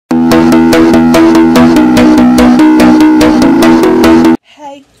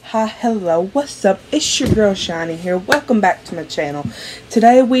Hi, hello, what's up? It's your girl Shiny here. Welcome back to my channel.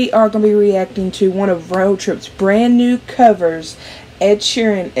 Today we are going to be reacting to one of Roadtrip's brand new covers, Ed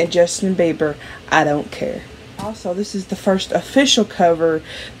Sheeran and Justin Bieber, I Don't Care. Also, this is the first official cover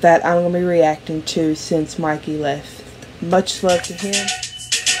that I'm going to be reacting to since Mikey left. Much love to him.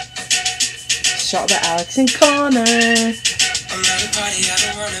 Shot by Alex and Connor. I'm at a party I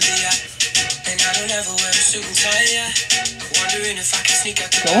don't wanna be at, and I don't ever wear a suit and tie, yeah. Wondering if I can sneak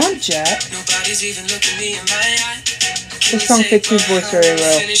out the Go on, Jack. Nobody's even looking me in my eye. This song fits his voice very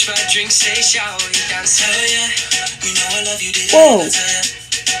well. Finish my drink, stay shower, you dance, hell yeah. You know I love you, did Whoa.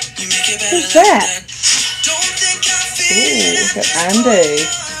 you make it better. Who's that? Don't think I feel Ooh, look at Andy.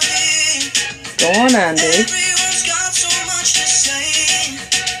 Go on, Andy. Everyone's got so much to say.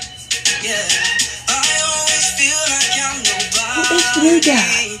 Yeah. I always feel like I'm nobody. Who is the new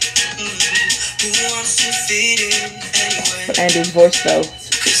guy? Who wants to fit in anyway? For Andy's voice though.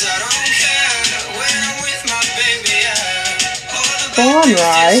 'Cause I don't care when I'm with my baby, yeah. All the Go on,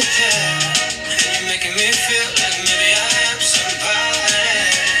 Rye. and you're making me feel like maybe I am somebody.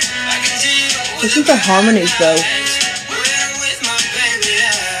 I can deal Listen to harmonies though. when I'm with my baby,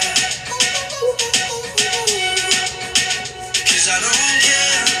 yeah. 'Cause I don't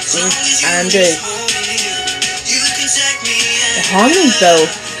care as long as you Andy. just hold me. You can take me The harmonies though.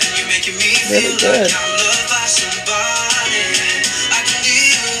 you're making me Really feel good. like I'm loved by somebody. I can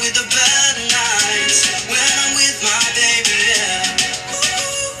deal with the bad nights when I'm with my baby, yeah.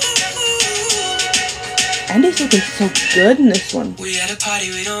 Andy's looking so good in this one. We at a party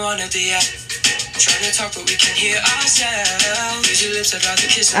we don't wanna be at. Trying to talk but we can hear ourselves. Use your lips, I'd rather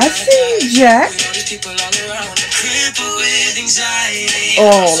kiss I see Jack. We know there's people all around. Crippled with anxiety.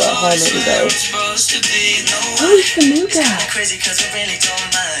 Oh, the harmony though. Who's the new guy? Crazy 'cause I really don't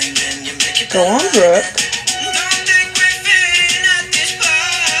mind when you make it Go on, better. Brooke. Don't think we're fitting at this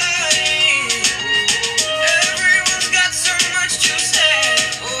party. Everyone's got so much to say.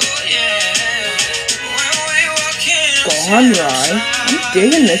 Oh yeah. When we walk in, Go on, Rye. I'm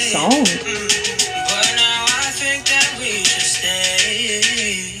digging this song. but now I think that we should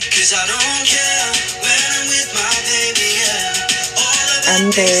stay. 'Cause I don't care when I'm with my baby, yeah. All of the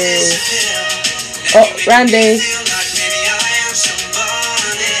Andy. things disappear. Oh, Randy. Feel like maybe I am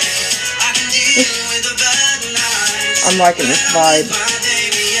somebody. I can deal with the bad nights. I'm liking this vibe. My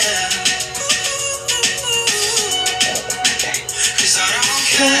baby, yeah. 'Cause I don't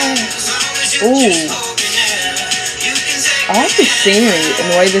care as long as you Ooh. just hold me near. You can take I like the scenery and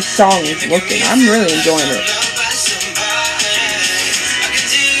the way this song is looking. I'm really enjoying it. love by somebody. I can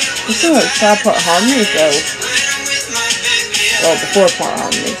deal This is like 5-part harmonies though. when I'm with my baby, yeah. Well, the 4-part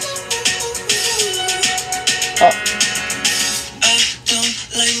harmonies. Oh, I don't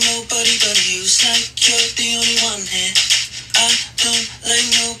like nobody but you. It's like you're the only one here. I don't like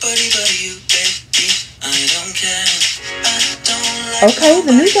nobody but you, baby. I don't care. I don't like okay,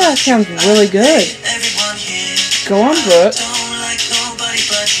 the new guy sounds really good. everyone here. Go on, Brooke. Don't like nobody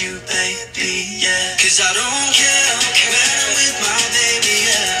but you, baby, yeah. 'Cause I don't care when I'm with my baby,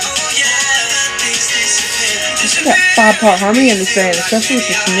 yeah. Oh yeah, bad things disappear. Just got 5-part harmony in this band, especially with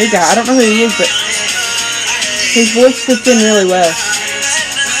this new guy. I don't know who he is, but his voice fits in really well.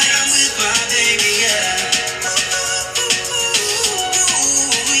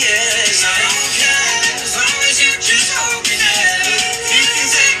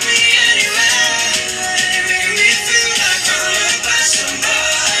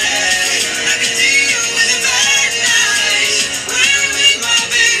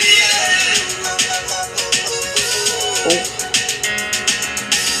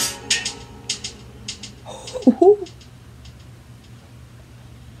 Ooh.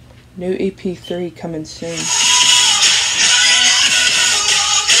 New EP3 coming soon.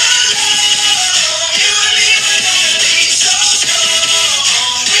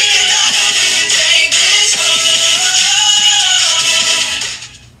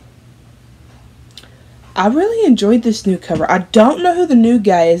 I really enjoyed this new cover. I don't know who the new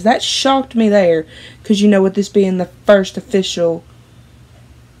guy is. That shocked me there. Because, you know, with this being the first official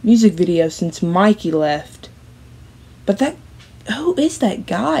music video since Mikey left. But who is that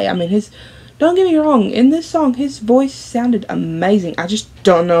guy? I mean, don't get me wrong. In this song, his voice sounded amazing. I just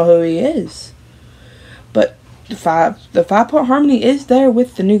don't know who he is. But the 5-part harmony is there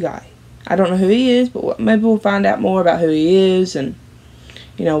with the new guy. I don't know who he is, but maybe we'll find out more about who he is and,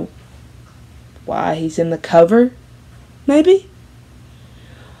 you know, why he's in the cover, maybe.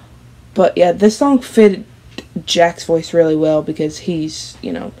 But yeah, this song fit Jack's voice really well because he's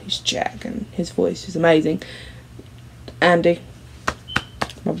Jack and his voice is amazing. Andy,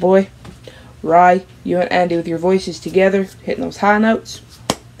 my boy, Rye, you and Andy with your voices together, hitting those high notes.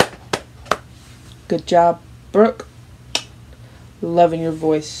 Good job, Brooke. Loving your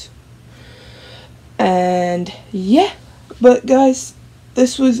voice. And yeah, but guys,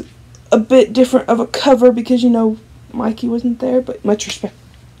 this was a bit different of a cover because, you know, Mikey wasn't there, but much respect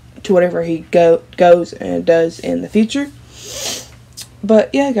to whatever he goes and does in the future.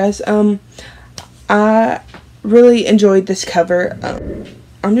 But yeah, guys, I really enjoyed this cover.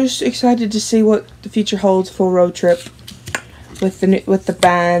 I'm just excited to see what the future holds for Road Trip with the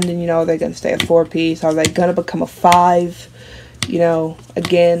band, and, you know, are they gonna stay a 4-piece? Are they gonna become a 5? You know,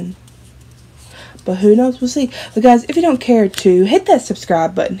 again. But who knows? We'll see. But guys, if you don't care to, hit that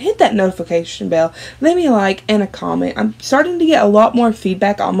subscribe button, hit that notification bell, leave me a like and a comment. I'm starting to get a lot more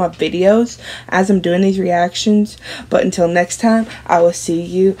feedback on my videos as I'm doing these reactions. But until next time, I will see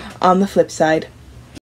you on the flip side.